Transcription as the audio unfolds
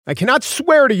I cannot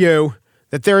swear to you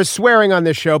that there is swearing on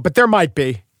this show, but there might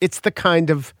be. It's the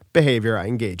kind of behavior I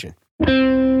engage in.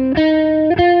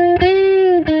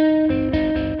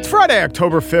 It's Friday,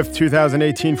 October 5th,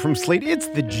 2018 from Slate. It's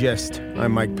The Gist.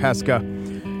 I'm Mike Pesca.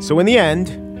 So in the end,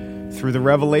 through the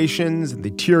revelations, the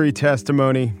teary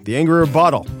testimony, the angry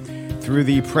rebuttal, through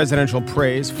the presidential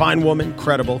praise, fine woman,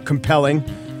 credible, compelling,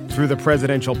 through the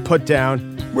presidential put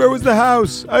down, where was the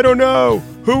House? I don't know.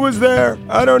 Who was there?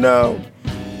 I don't know.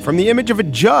 From the image of a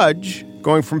judge,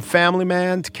 going from family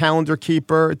man to calendar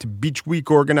keeper to beach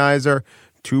week organizer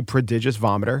to prodigious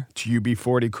vomiter to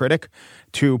UB40 critic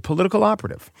to political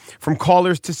operative. From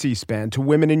callers to C-SPAN to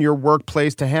women in your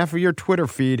workplace to half of your Twitter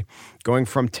feed, going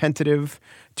from tentative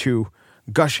to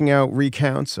gushing out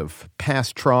recounts of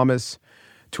past traumas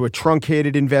to a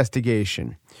truncated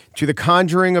investigation to the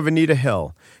conjuring of Anita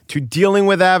Hill to dealing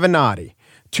with Avenatti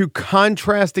to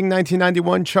contrasting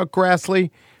 1991 Chuck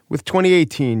Grassley with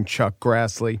 2018 Chuck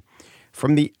Grassley.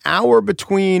 From the hour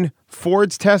between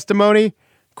Ford's testimony,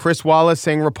 Chris Wallace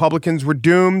saying Republicans were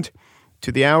doomed,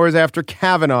 to the hours after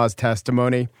Kavanaugh's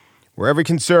testimony, where every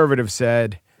conservative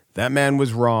said that man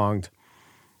was wronged.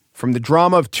 From the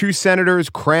drama of two senators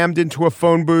crammed into a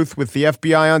phone booth with the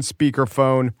FBI on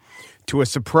speakerphone, to a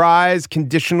surprise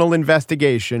conditional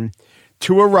investigation,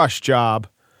 to a rush job,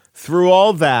 through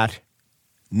all that,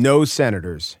 no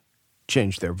senators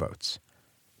changed their votes.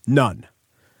 None.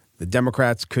 The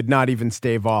Democrats could not even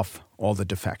stave off all the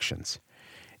defections.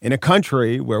 In a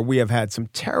country where we have had some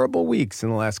terrible weeks in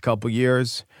the last couple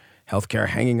years, healthcare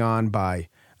hanging on by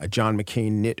a John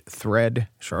McCain knit thread,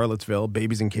 Charlottesville,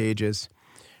 babies in cages,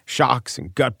 shocks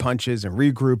and gut punches and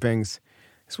regroupings,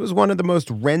 this was one of the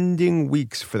most rending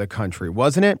weeks for the country,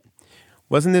 wasn't it?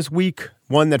 Wasn't this week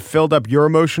one that filled up your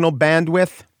emotional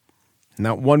bandwidth?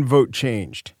 Not one vote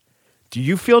changed. Do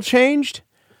you feel changed?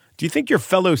 Do you think your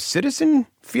fellow citizen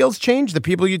feels changed? The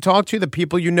people you talk to, the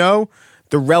people you know,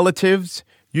 the relatives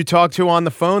you talk to on the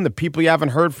phone, the people you haven't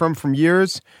heard from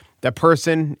years, that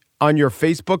person on your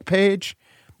Facebook page?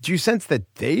 Do you sense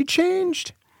that they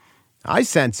changed? I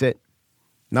sense it.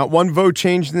 Not one vote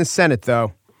changed in the Senate,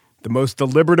 though. The most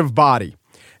deliberative body,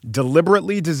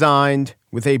 deliberately designed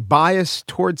with a bias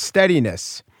towards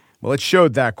steadiness. Well, it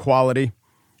showed that quality,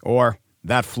 or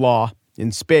that flaw,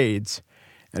 in spades.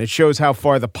 And it shows how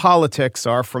far the politics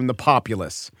are from the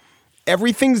populace.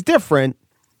 Everything's different,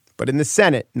 but in the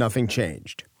Senate, nothing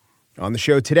changed. On the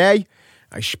show today,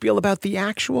 I spiel about the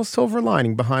actual silver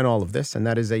lining behind all of this, and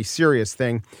that is a serious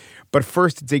thing. But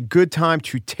first, it's a good time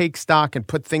to take stock and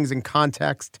put things in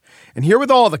context. And here with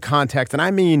all the context, and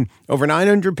I mean over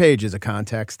 900 pages of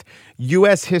context,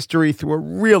 U.S. history through a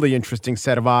really interesting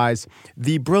set of eyes,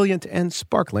 the brilliant and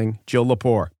sparkling Jill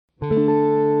Lepore.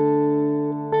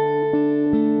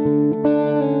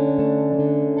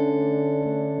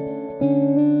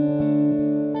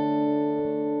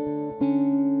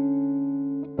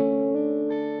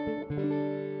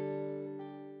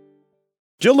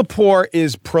 Jill Lepore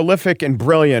is prolific and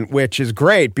brilliant, which is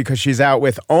great because she's out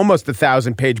with almost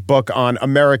 1,000-page book on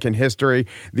American history.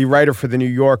 The writer for The New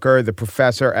Yorker, the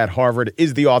professor at Harvard,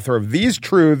 is the author of These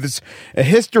Truths, A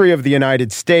History of the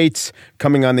United States,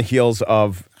 coming on the heels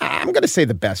of, I'm going to say,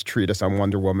 the best treatise on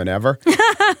Wonder Woman ever.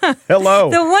 Hello.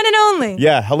 The one and only.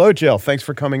 Yeah. Hello, Jill. Thanks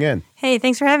for coming in. Hey,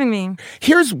 thanks for having me.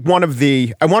 Here's one of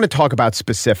I want to talk about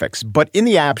specifics, but in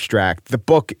the abstract, the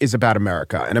book is about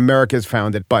America, and America is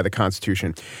founded by the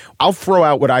Constitution. I'll throw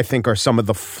out what I think are some of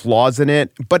the flaws in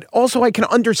it, but also I can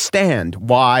understand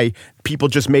why people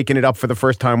just making it up for the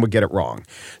first time would get it wrong.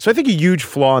 So I think a huge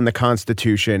flaw in the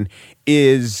Constitution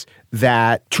is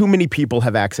that too many people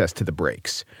have access to the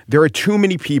brakes. There are too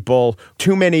many people,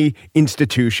 too many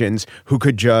institutions who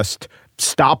could just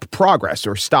stop progress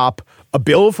or stop a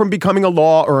bill from becoming a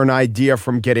law or an idea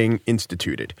from getting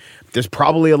instituted. There's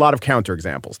probably a lot of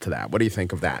counterexamples to that. What do you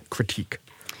think of that critique?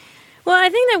 Well, I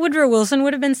think that Woodrow Wilson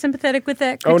would have been sympathetic with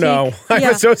that critique. Oh, no.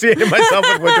 I've associated myself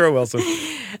with Woodrow Wilson.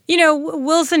 You know,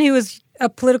 Wilson, who was a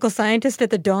political scientist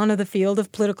at the dawn of the field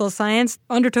of political science,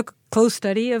 undertook a close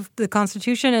study of the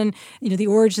Constitution and, the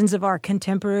origins of our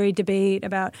contemporary debate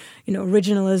about,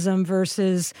 originalism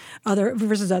versus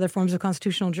other forms of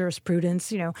constitutional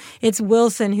jurisprudence. It's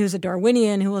Wilson, who's a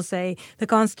Darwinian, who will say the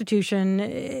Constitution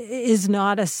is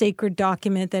not a sacred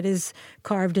document that is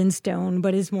carved in stone,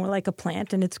 but is more like a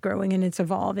plant, and it's growing and it's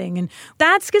evolving. And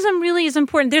that schism really is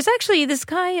important. There's actually this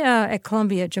guy at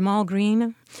Columbia, Jamal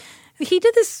Green, he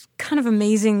did this kind of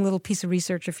amazing little piece of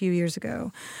research a few years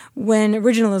ago when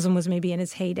originalism was maybe in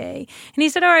its heyday. And he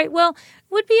said, all right, well,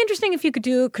 it would be interesting if you could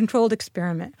do a controlled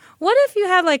experiment. What if you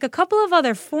had like a couple of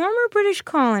other former British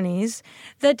colonies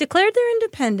that declared their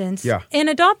independence and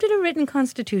adopted a written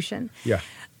constitution? Yeah.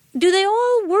 Do they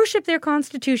all worship their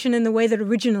constitution in the way that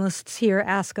originalists here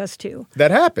ask us to? That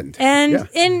happened. And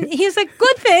he's like,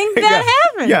 good thing that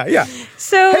happened. Yeah.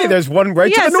 So, hey, there's one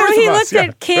right to the north of us. So he looked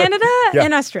at Canada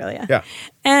and Australia. Yeah.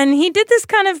 And he did this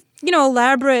kind of,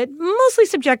 elaborate, mostly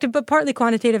subjective, but partly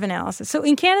quantitative analysis. So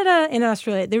in Canada and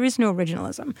Australia, there is no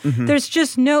originalism. Mm-hmm. There's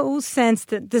just no sense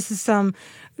that this is some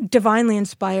divinely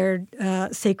inspired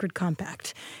sacred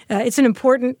compact. It's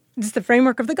the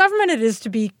framework of the government. It is to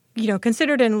be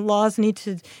considered, and laws need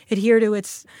to adhere to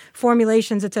its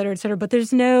formulations, et cetera, but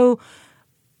there's no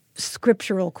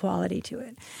scriptural quality to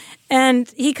it. And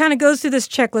he kind of goes through this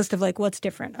checklist of like, what's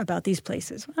different about these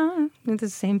places? Well, the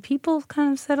same people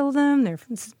kind of settle them.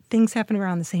 Things happen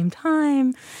around the same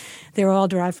time. They're all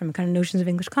derived from kind of notions of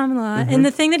English common law. Mm-hmm. And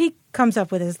the thing that he comes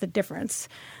up with is the difference.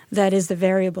 That is the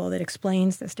variable that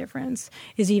explains this difference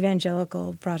is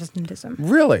evangelical Protestantism.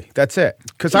 Really? That's it?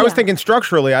 Because I was thinking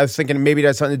structurally, I was thinking maybe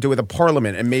that's something to do with a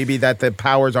parliament and maybe that the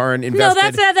powers aren't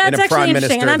invested in a prime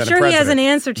minister. And I'm sure he has an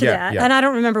answer to that. And I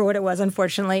don't remember what it was,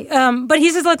 unfortunately. But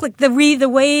he says, look, the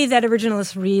way that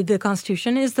originalists read the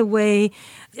Constitution is the way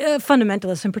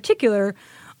fundamentalists in particular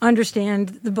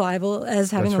understand the Bible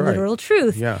as having a literal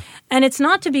truth. Yeah. And it's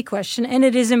not to be questioned, and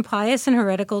it is impious and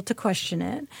heretical to question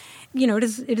it.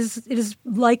 It is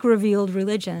like revealed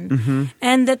religion. Mm-hmm.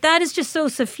 And that is just so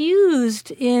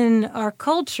suffused in our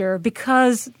culture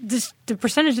because the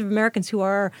percentage of Americans who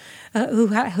are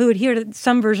who adhere to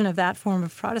some version of that form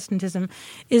of Protestantism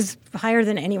is higher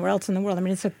than anywhere else in the world. I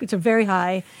mean, it's a very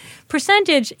high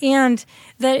percentage, and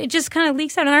that it just kind of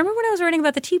leaks out. And I remember when I was writing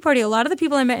about the Tea Party, a lot of the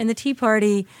people I met in the Tea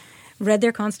Party read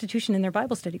their Constitution in their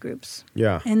Bible study groups.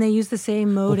 Yeah. And they use the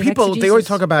same mode of exegesis. They always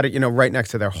talk about it, right next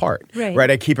to their heart.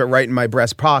 Right. I keep it right in my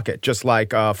breast pocket, just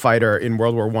like a fighter in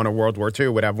World War I or World War II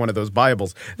would have one of those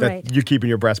Bibles that you keep in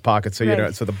your breast pocket so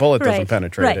so the bullet doesn't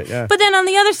penetrate it. Yeah. But then on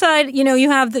the other side,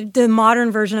 you have the modern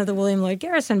version of the William Lloyd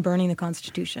Garrison burning the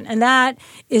Constitution. And that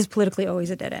is politically always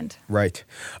a dead end. Right.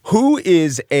 Who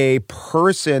is a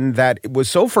person that was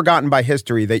so forgotten by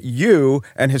history that you,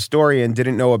 an historian,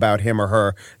 didn't know about him or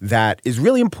her that is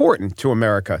really important to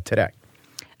America today?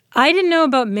 I didn't know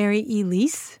about Mary E.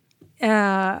 Lease.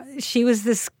 She was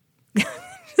this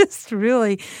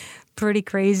really pretty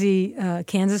crazy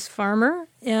Kansas farmer,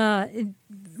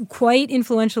 quite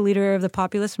influential leader of the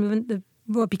populist movement,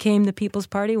 what became the People's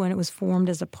Party when it was formed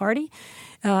as a party,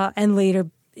 and later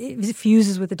it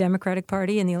fuses with the Democratic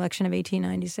Party in the election of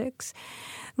 1896.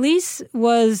 Lease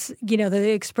was,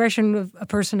 the expression of a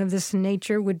person of this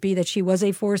nature would be that she was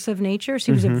a force of nature.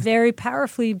 She was a very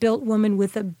powerfully built woman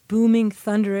with a booming,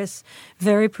 thunderous,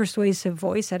 very persuasive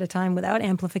voice at a time without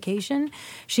amplification.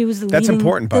 She was That's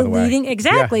important, by the way.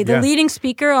 Exactly. The leading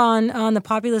speaker on the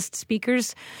populist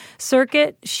speakers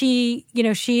circuit. She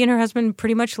and her husband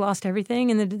pretty much lost everything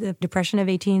in the Depression of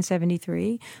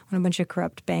 1873 when a bunch of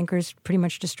corrupt bankers pretty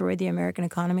much destroyed the American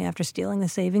economy after stealing the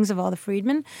savings of all the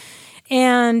freedmen.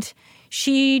 And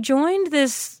she joined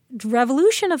this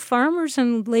revolution of farmers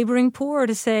and laboring poor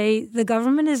to say the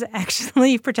government is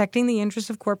actually protecting the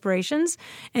interests of corporations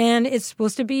and it's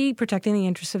supposed to be protecting the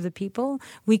interests of the people.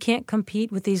 We can't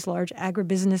compete with these large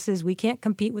agribusinesses. We can't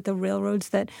compete with the railroads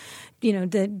that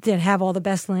have all the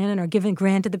best land and are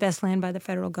granted the best land by the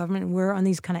federal government. And we're on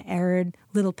these kind of arid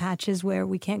little patches where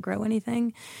we can't grow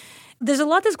anything. There's a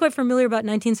lot that's quite familiar about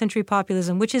 19th century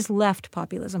populism, which is left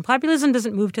populism. Populism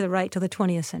doesn't move to the right till the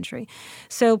 20th century.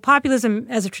 So populism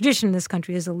as a tradition in this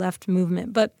country is a left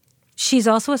movement. But she's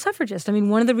also a suffragist. I mean,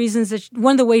 one of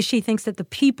the ways she thinks that the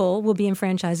people will be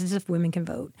enfranchised is if women can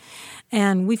vote.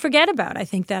 And we forget about, I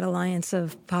think, that alliance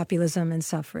of populism and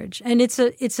suffrage. And it's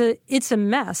a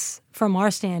mess from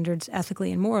our standards,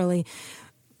 ethically and morally.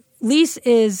 Lease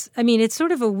is, it's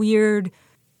sort of a weird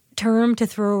term to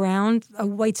throw around, a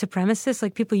white supremacist.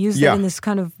 Like people use that in this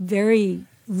kind of very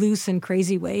loose and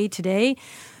crazy way today.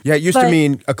 Yeah, it used to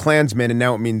mean a Klansman, and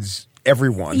now it means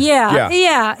everyone.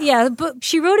 Yeah. But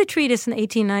she wrote a treatise in the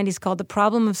 1890s called The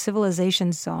Problem of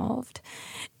Civilization Solved.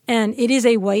 And it is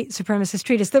a white supremacist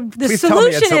treatise. Please tell me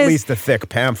it's at least a thick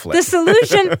pamphlet.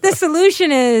 The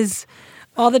solution is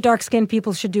all the dark-skinned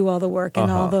people should do all the work,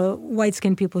 and all the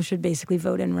white-skinned people should basically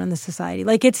vote and run the society.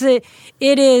 Like it's the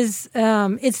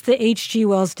H.G.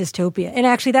 Wells dystopia, and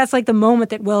actually that's like the moment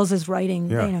that Wells is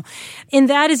writing. And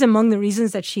that is among the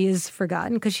reasons that she is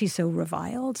forgotten because she's so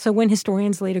reviled. So when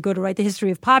historians later go to write the history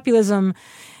of populism,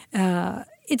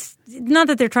 it's not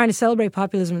that they're trying to celebrate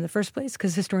populism in the first place,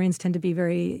 because historians tend to be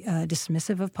very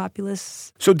dismissive of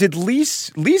populists. So did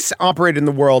Lise operate in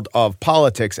the world of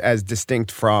politics as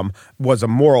distinct from was a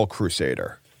moral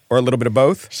crusader, or a little bit of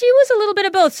both? She was a little bit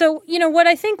of both. So, what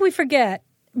I think we forget,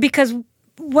 because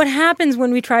what happens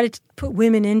when we try to put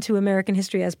women into American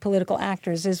history as political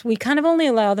actors is we kind of only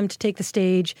allow them to take the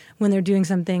stage when they're doing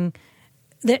something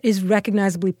that is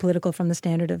recognizably political from the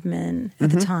standard of men at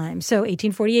the time. So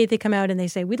 1848, they come out and they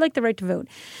say, we'd like the right to vote.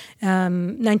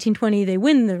 1920, they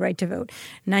win the right to vote.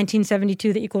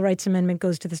 1972, the Equal Rights Amendment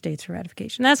goes to the states for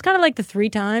ratification. That's kind of like the 3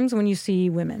 times when you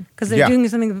see women, because they're doing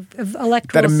something of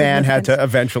electoral that a man had to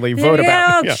eventually vote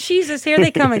about. Oh, Jesus, here they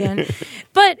come again.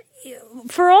 But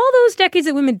for all those decades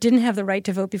that women didn't have the right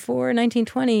to vote before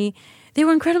 1920, they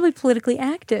were incredibly politically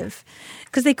active,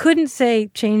 because they couldn't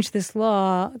say, change this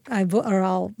law or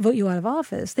I'll vote you out of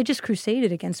office. They just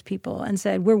crusaded against people and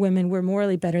said, we're women, we're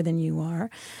morally better than you are,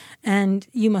 and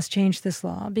you must change this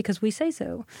law because we say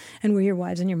so, and we're your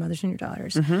wives and your mothers and your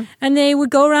daughters. And they would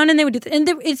go around and they would do and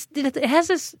it has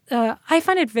this, I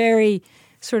find it very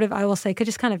sort of, I will say,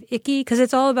 just kind of icky, because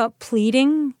it's all about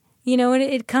pleading.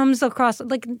 It comes across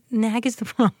like nag is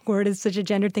the wrong word. It's such a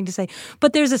gendered thing to say.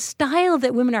 But there's a style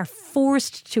that women are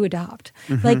forced to adopt.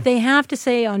 Like they have to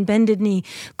say on bended knee,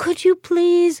 could you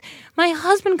please? My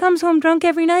husband comes home drunk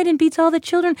every night and beats all the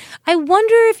children. I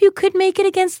wonder if you could make it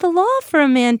against the law for a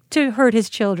man to hurt his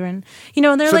children.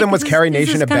 And they're so like, then was Carrie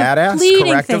Nation a badass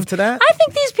corrective to that? I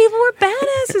think these people were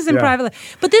badasses in private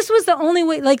life. But this was the only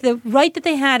way, like the right that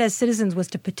they had as citizens was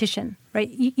to petition. Right?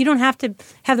 You don't have to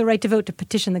have the right to vote to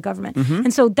petition the government.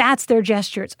 And so that's their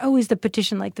gesture. It's always the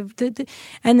petition, like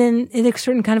and then it's a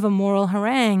certain kind of a moral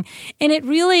harangue. And it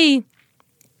really,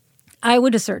 I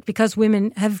would assert, because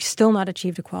women have still not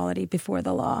achieved equality before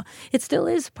the law, it still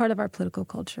is part of our political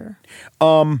culture.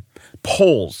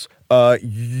 Polls.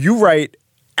 You write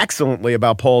excellently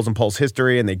about polls and polls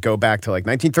history, and they go back to like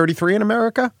 1933 in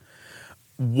America.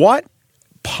 What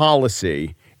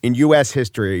policy in U.S.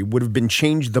 history would have been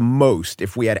changed the most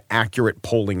if we had accurate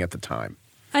polling at the time?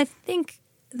 I think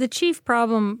the chief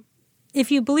problem,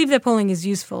 if you believe that polling is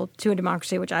useful to a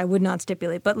democracy, which I would not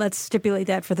stipulate, but let's stipulate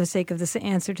that for the sake of this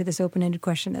answer to this open-ended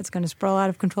question that's going to sprawl out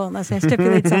of control unless I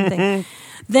stipulate something,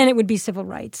 then it would be civil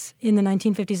rights in the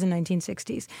 1950s and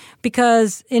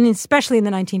 1960s, and especially in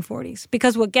the 1940s.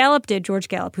 Because what Gallup did, George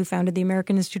Gallup, who founded the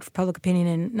American Institute for Public Opinion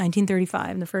in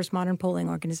 1935, the first modern polling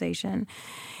organization,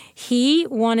 he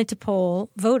wanted to poll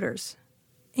voters.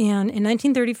 And in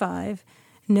 1935,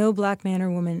 no black man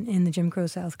or woman in the Jim Crow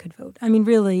South could vote. I mean,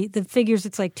 really, the figures,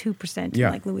 it's like 2% in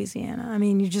like Louisiana. I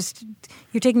mean,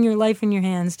 you're taking your life in your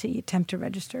hands to attempt to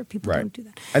register. People don't do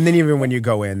that. And then even when you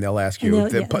go in, they'll ask you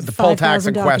the poll tax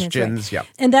and questions. Right.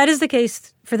 And that is the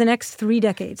case for the next 3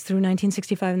 decades through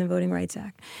 1965 and the Voting Rights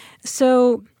Act.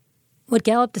 So what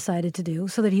Gallup decided to do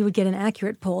so that he would get an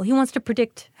accurate poll, he wants to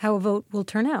predict how a vote will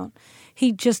turn out.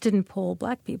 He just didn't poll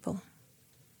black people.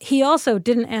 He also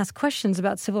didn't ask questions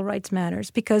about civil rights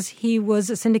matters because he was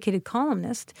a syndicated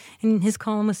columnist, and his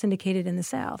column was syndicated in the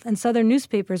South. And Southern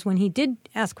newspapers, when he did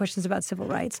ask questions about civil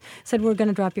rights, said, we're going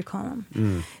to drop your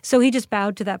column. So he just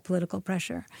bowed to that political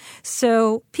pressure.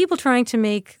 So people trying to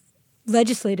make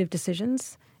legislative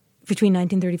decisions between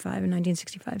 1935 and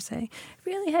 1965, say,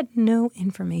 really had no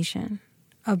information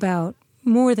about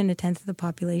more than 1/10 of the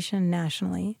population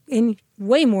nationally, and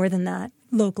way more than that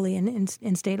locally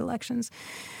in state elections.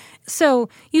 So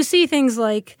you see things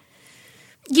like,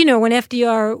 when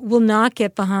FDR will not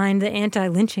get behind the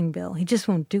anti-lynching bill, he just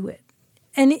won't do it.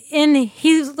 And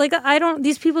he's like,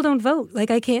 these people don't vote. Like,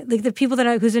 I can't, like the people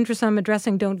whose interests I'm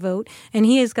addressing don't vote. And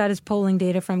he has got his polling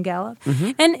data from Gallup.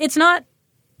 And it's not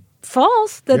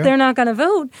false that they're not going to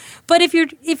vote. But if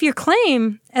your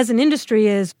claim as an industry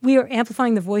is we are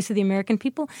amplifying the voice of the American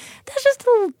people,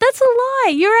 that's a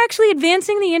lie. You're actually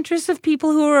advancing the interests of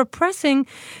people who are oppressing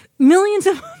millions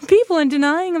of people and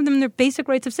denying them their basic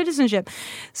rights of citizenship.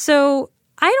 So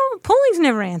polling's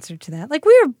never answered to that. Like,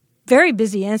 we are very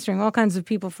busy answering all kinds of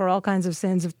people for all kinds of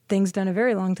sins of things done a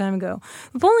very long time ago.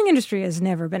 The polling industry has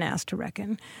never been asked to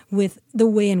reckon with the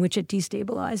way in which it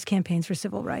destabilized campaigns for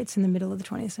civil rights in the middle of the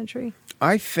 20th century.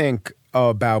 I think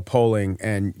about polling,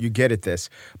 and you get at this,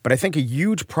 but I think a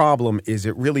huge problem is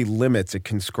it really limits, it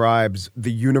conscribes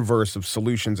the universe of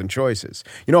solutions and choices.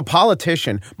 A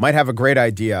politician might have a great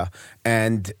idea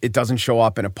and it doesn't show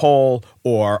up in a poll,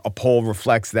 or a poll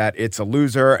reflects that it's a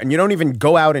loser, and you don't even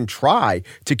go out and try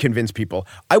to convince people.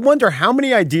 I wonder how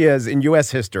many ideas in U.S.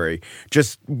 history,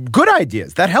 just good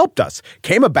ideas that helped us,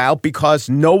 came about because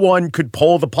no one could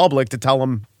poll the public to tell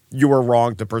them you were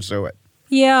wrong to pursue it.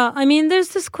 Yeah, I mean, there's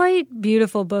this quite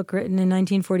beautiful book written in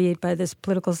 1948 by this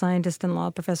political scientist and law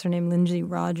professor named Lindsay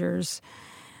Rogers.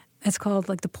 It's called,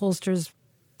 like, The Pollsters,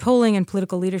 Polling and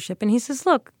Political Leadership. And he says,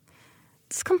 look,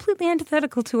 it's completely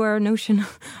antithetical to our notion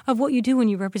of what you do when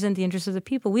you represent the interests of the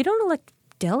people. We don't elect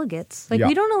delegates.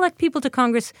 We don't elect people to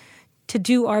Congress to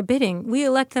do our bidding. We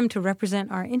elect them to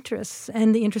represent our interests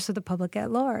and the interests of the public at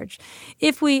large.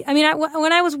 When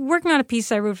I was working on a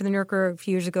piece I wrote for the New Yorker a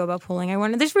few years ago about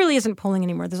polling, this really isn't polling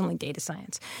anymore. There's only data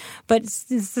science. But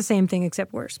it's the same thing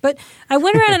except worse. But I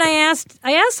went around and I asked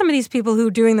some of these people who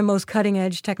are doing the most cutting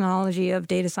edge technology of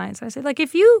data science. I said, like,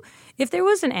 if there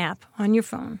was an app on your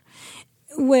phone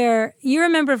where you're a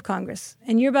member of Congress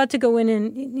and you're about to go in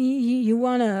and you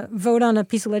want to vote on a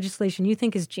piece of legislation you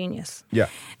think is genius. Yeah.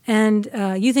 And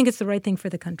you think it's the right thing for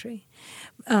the country.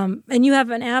 And you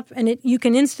have an app and you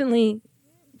can instantly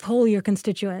poll your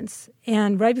constituents.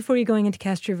 And right before you're going in to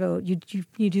cast your vote,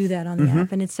 you do that on the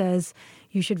app. And it says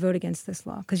you should vote against this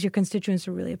law because your constituents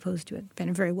are really opposed to it. Been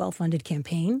a very well-funded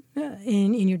campaign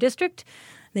in your district.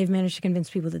 They've managed to convince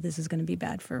people that this is going to be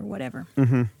bad for whatever.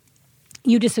 Mm-hmm.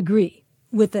 You disagree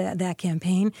with that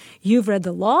campaign. You've read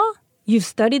the law. You've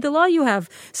studied the law. You have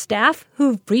staff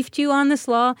who've briefed you on this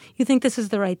law. You think this is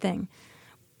the right thing.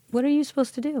 What are you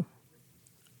supposed to do?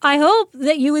 I hope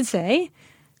that you would say,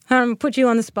 put you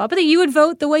on the spot, but that you would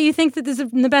vote the way you think that this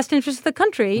is in the best interest of the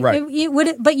country. Right.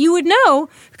 But you would know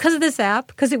because of this app,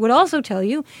 because it would also tell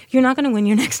you you're not going to win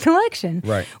your next election.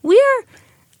 Right. We're,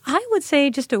 I would say,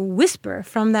 just a whisper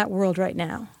from that world right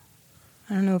now.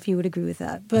 I don't know if you would agree with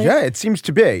that. But yeah, it seems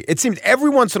to be. It seems every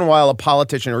once in a while a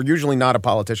politician, or usually not a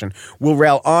politician, will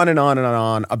rail on and on and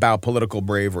on about political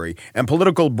bravery. And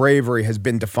political bravery has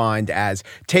been defined as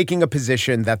taking a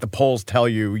position that the polls tell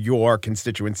you your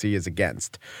constituency is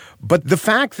against. But the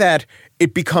fact that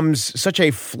it becomes such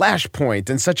a flashpoint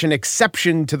and such an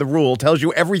exception to the rule tells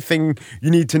you everything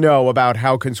you need to know about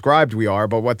how conscribed we are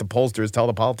by what the pollsters tell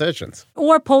the politicians.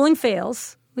 Or polling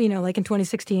fails. Like in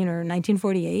 2016 or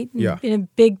 1948, in a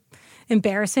big,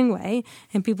 embarrassing way.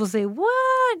 And people say,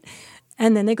 what?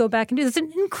 And then they go back and do this.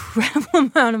 It's an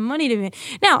incredible amount of money to me.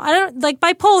 Now,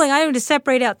 by polling, I don't just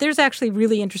separate out. There's actually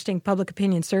really interesting public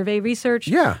opinion survey research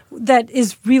that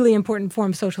is really important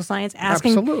form of social science,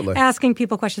 asking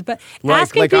people questions. But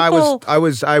asking people... I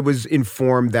was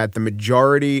informed that the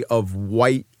majority of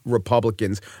white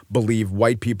Republicans believe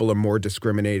white people are more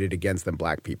discriminated against than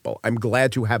black people. I'm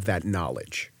glad to have that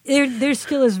knowledge. There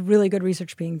still is really good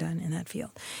research being done in that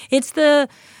field. It's the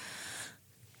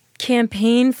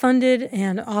campaign-funded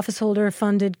and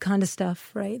office-holder-funded kind of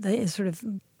stuff, right? It's sort of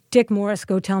Dick Morris,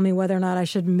 go tell me whether or not I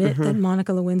should admit that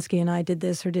Monica Lewinsky and I did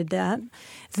this or did that.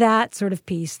 That sort of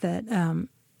piece that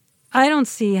I don't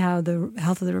see how the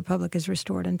health of the republic is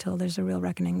restored until there's a real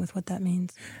reckoning with what that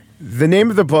means. The name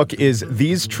of the book is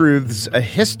These Truths, A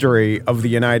History of the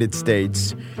United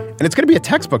States. And it's going to be a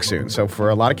textbook soon. So for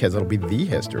a lot of kids, it'll be the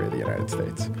history of the United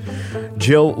States.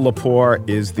 Jill Lepore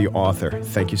is the author.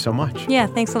 Thank you so much. Yeah,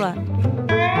 thanks a lot.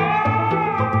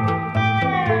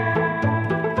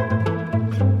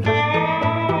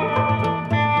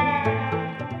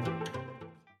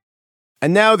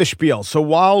 And now the spiel. So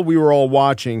while we were all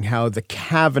watching how the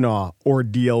Kavanaugh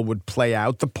ordeal would play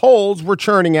out, the polls were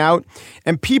churning out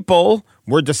and people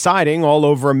were deciding all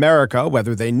over America,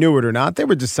 whether they knew it or not, they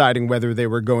were deciding whether they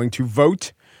were going to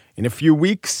vote in a few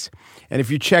weeks. And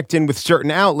if you checked in with certain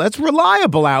outlets,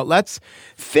 reliable outlets,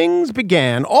 things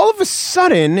began all of a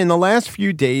sudden in the last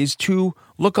few days to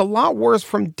look a lot worse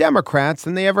from Democrats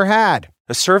than they ever had.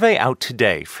 A survey out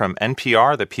today from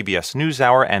NPR, the PBS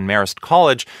NewsHour, and Marist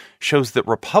College shows that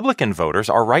Republican voters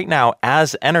are right now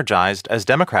as energized as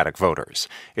Democratic voters.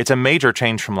 It's a major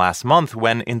change from last month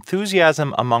when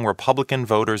enthusiasm among Republican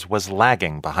voters was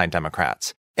lagging behind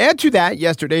Democrats. Add to that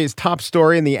yesterday's top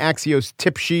story in the Axios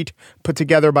tip sheet put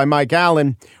together by Mike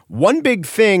Allen. One big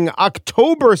thing,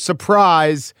 October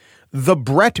surprise, the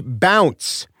Brett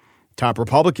bounce. Top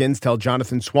Republicans tell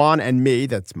Jonathan Swan and me,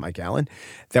 that's Mike Allen,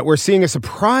 that we're seeing a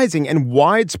surprising and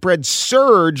widespread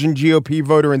surge in GOP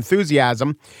voter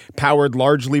enthusiasm, powered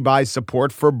largely by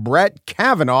support for Brett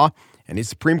Kavanaugh and his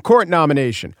Supreme Court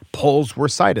nomination. Polls were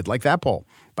cited, like that poll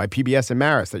by PBS and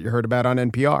Marist that you heard about on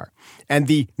NPR. And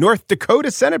the North Dakota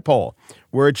Senate poll,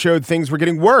 where it showed things were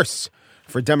getting worse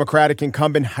for Democratic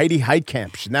incumbent Heidi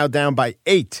Heitkamp. She's now down by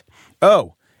 8.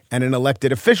 Oh, and an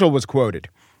elected official was quoted.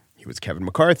 He was Kevin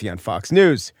McCarthy on Fox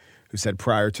News, who said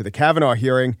prior to the Kavanaugh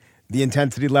hearing, the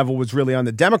intensity level was really on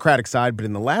the Democratic side, but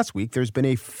in the last week, there's been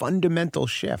a fundamental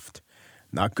shift.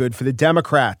 Not good for the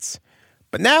Democrats.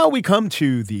 But now we come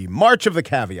to the March of the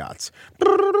Caveats.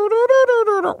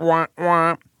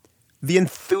 the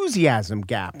enthusiasm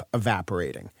gap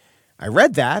evaporating. I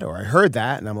read that or I heard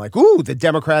that and I'm like, ooh, the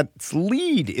Democrats'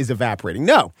 lead is evaporating.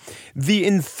 No, the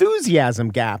enthusiasm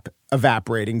gap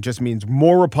evaporating just means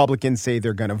more Republicans say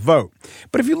they're going to vote.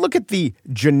 But if you look at the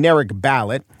generic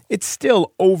ballot, it's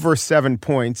still over 7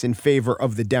 points in favor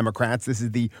of the Democrats. This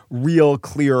is the Real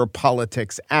Clear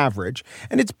Politics average.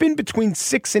 And it's been between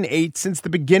 6 and 8 since the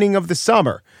beginning of the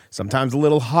summer. Sometimes a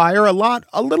little higher, a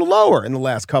little lower in the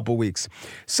last couple weeks.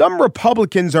 Some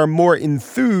Republicans are more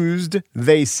enthused,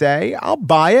 they say. I'll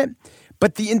buy it.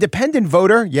 But the independent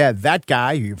voter, yeah, that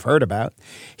guy who you've heard about,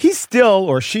 he still,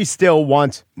 or she still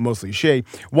wants, mostly she,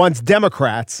 wants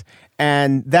Democrats.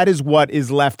 And that is what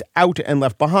is left out and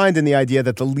left behind in the idea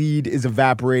that the lead is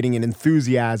evaporating in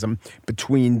enthusiasm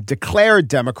between declared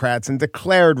Democrats and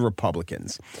declared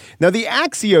Republicans. Now, the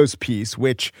Axios piece,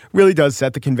 which really does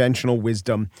set the conventional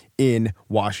wisdom in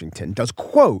Washington, does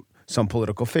quote some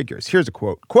political figures. Here's a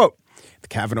quote. Quote, "The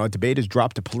Kavanaugh debate has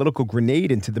dropped a political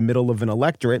grenade into the middle of an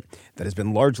electorate that has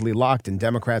been largely locked in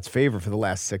Democrats' favor for the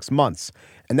last 6 months."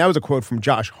 And that was a quote from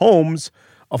Josh Holmes,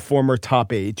 a former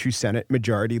top aide to Senate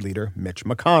Majority Leader Mitch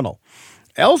McConnell.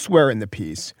 Elsewhere in the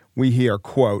piece, we hear,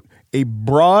 quote, "A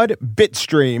broad bit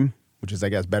stream," which is, I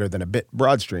guess, better than a bit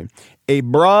broad stream, "a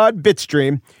broad bit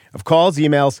stream of calls,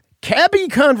 emails, cabbie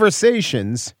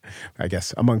conversations," I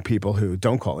guess among people who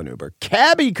don't call an Uber,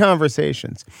 cabbie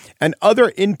conversations, and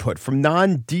other input from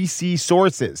non-DC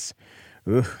sources,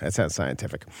 ooh, that sounds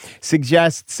scientific,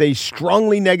 suggests a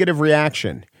strongly negative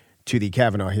reaction to the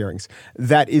Kavanaugh hearings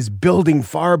that is building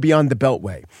far beyond the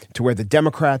Beltway to where the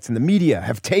Democrats and the media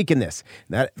have taken this.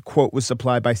 That quote was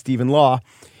supplied by Stephen Law.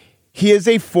 He is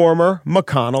a former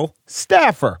McConnell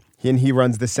staffer, and he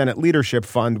runs the Senate Leadership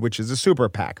Fund, which is a super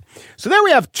PAC. So there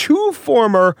we have two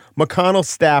former McConnell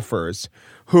staffers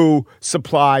who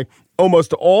supply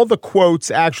almost all the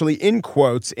quotes, actually in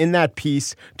quotes, in that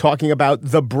piece talking about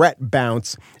the Brett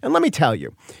bounce. And let me tell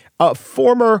you, a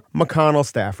former McConnell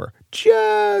staffer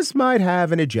just might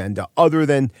have an agenda other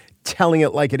than telling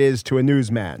it like it is to a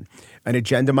newsman. An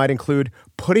agenda might include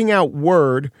putting out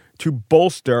word to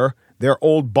bolster their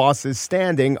old boss's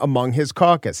standing among his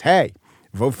caucus. Hey,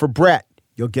 vote for Brett.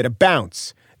 You'll get a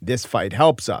bounce. This fight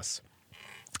helps us.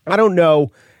 I don't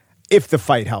know if the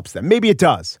fight helps them. Maybe it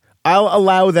does. I'll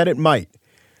allow that it might.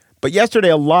 But yesterday,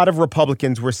 a lot of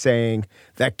Republicans were saying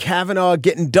that Kavanaugh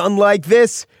getting done like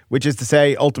this, which is to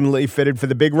say ultimately fitted for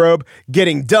the big robe,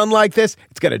 getting done like this,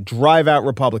 it's going to drive out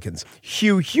Republicans.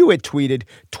 Hugh Hewitt tweeted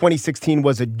 2016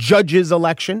 was a judges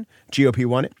election. GOP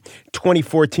won it.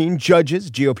 2014, judges,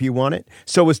 GOP won it.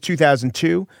 So was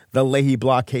 2002, the Leahy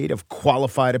blockade of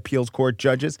qualified appeals court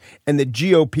judges, and the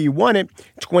GOP won it.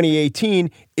 2018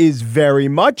 is very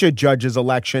much a judges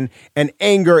election, and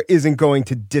anger isn't going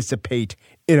to dissipate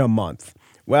in a month.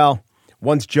 Well,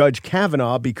 once Judge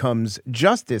Kavanaugh becomes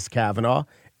Justice Kavanaugh,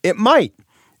 it might.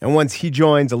 And once he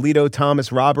joins Alito,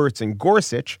 Thomas, Roberts, and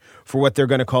Gorsuch for what they're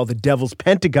going to call the Devil's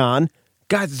Pentagon,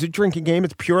 guys, it's a drinking game.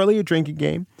 It's purely a drinking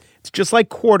game. It's just like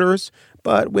quarters,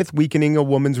 but with weakening a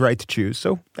woman's right to choose.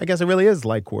 So I guess it really is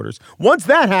like quarters. Once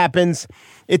that happens,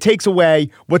 it takes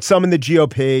away what some in the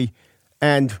GOP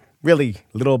and really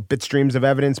little bit streams of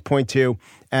evidence point to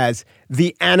as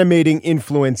the animating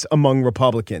influence among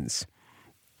Republicans.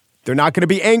 They're not going to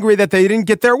be angry that they didn't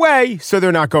get their way, so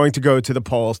they're not going to go to the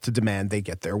polls to demand they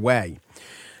get their way.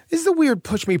 This is the weird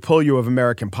push-me-pull-you of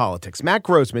American politics. Matt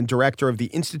Grossman, director of the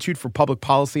Institute for Public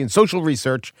Policy and Social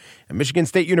Research at Michigan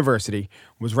State University,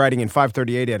 was writing in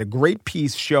 538 at a great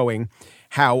piece showing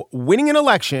how winning an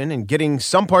election and getting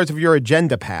some parts of your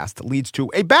agenda passed leads to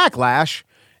a backlash,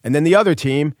 and then the other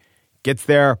team gets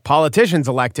their politicians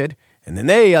elected, and then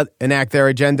they enact their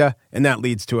agenda, and that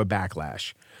leads to a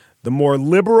backlash. The more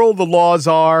liberal the laws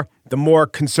are, the more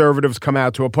conservatives come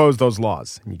out to oppose those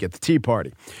laws. And you get the Tea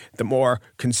Party. The more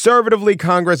conservatively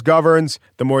Congress governs,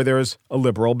 the more there's a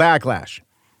liberal backlash.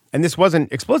 And this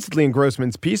wasn't explicitly in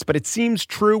Grossman's piece, but it seems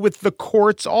true with the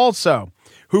courts also.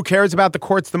 Who cares about the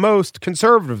courts the most?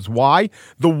 Conservatives. Why?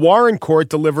 The Warren Court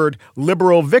delivered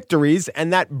liberal victories,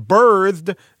 and that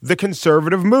birthed the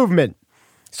conservative movement.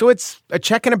 So it's a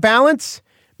check and a balance.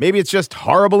 Maybe it's just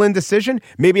horrible indecision.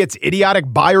 Maybe it's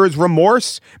idiotic buyer's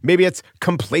remorse. Maybe it's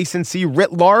complacency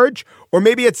writ large. Or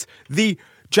maybe it's the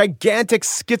gigantic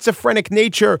schizophrenic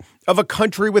nature of a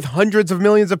country with hundreds of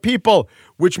millions of people,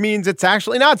 which means it's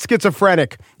actually not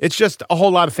schizophrenic. It's just a whole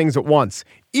lot of things at once.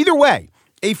 Either way,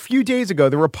 a few days ago,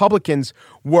 the Republicans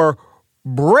were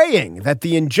braying that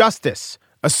the injustice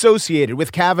associated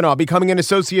with Kavanaugh becoming an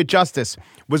associate justice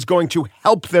was going to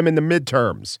help them in the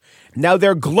midterms. Now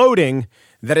they're gloating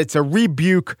that it's a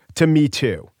rebuke to Me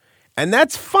Too. And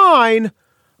that's fine,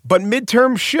 But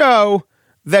midterms show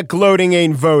that gloating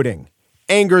ain't voting.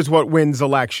 Anger's what wins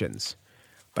elections.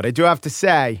 But I do have to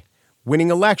say, winning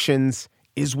elections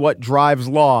is what drives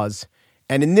laws.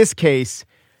 And in this case,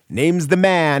 names the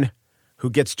man who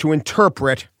gets to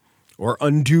interpret or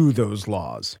undo those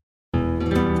laws.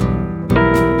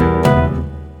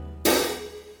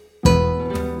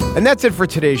 And that's it for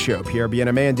today's show. Pierre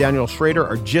Bienaimé and Daniel Schrader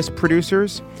are GIST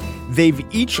producers. They've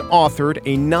each authored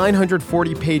a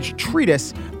 940-page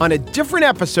treatise on a different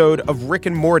episode of Rick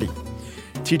and Morty.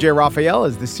 TJ Raphael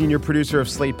is the senior producer of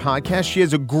Slate Podcast. She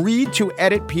has agreed to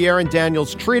edit Pierre and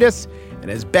Daniel's treatise. And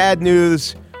as bad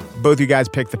news, both you guys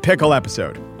picked the pickle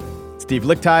episode. Steve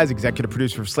Lickteig is executive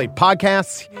producer of Slate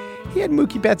Podcasts. He had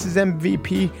Mookie Betts as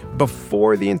MVP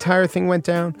before the entire thing went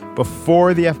down,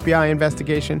 before the FBI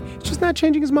investigation. It's just not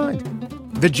changing his mind.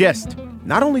 The gist.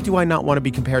 Not only do I not want to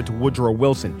be compared to Woodrow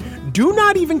Wilson, do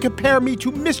not even compare me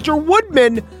to Mr.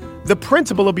 Woodman, the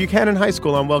principal of Buchanan High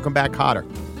School on Welcome Back, Kotter.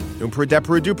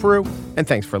 Peru, and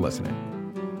thanks for listening.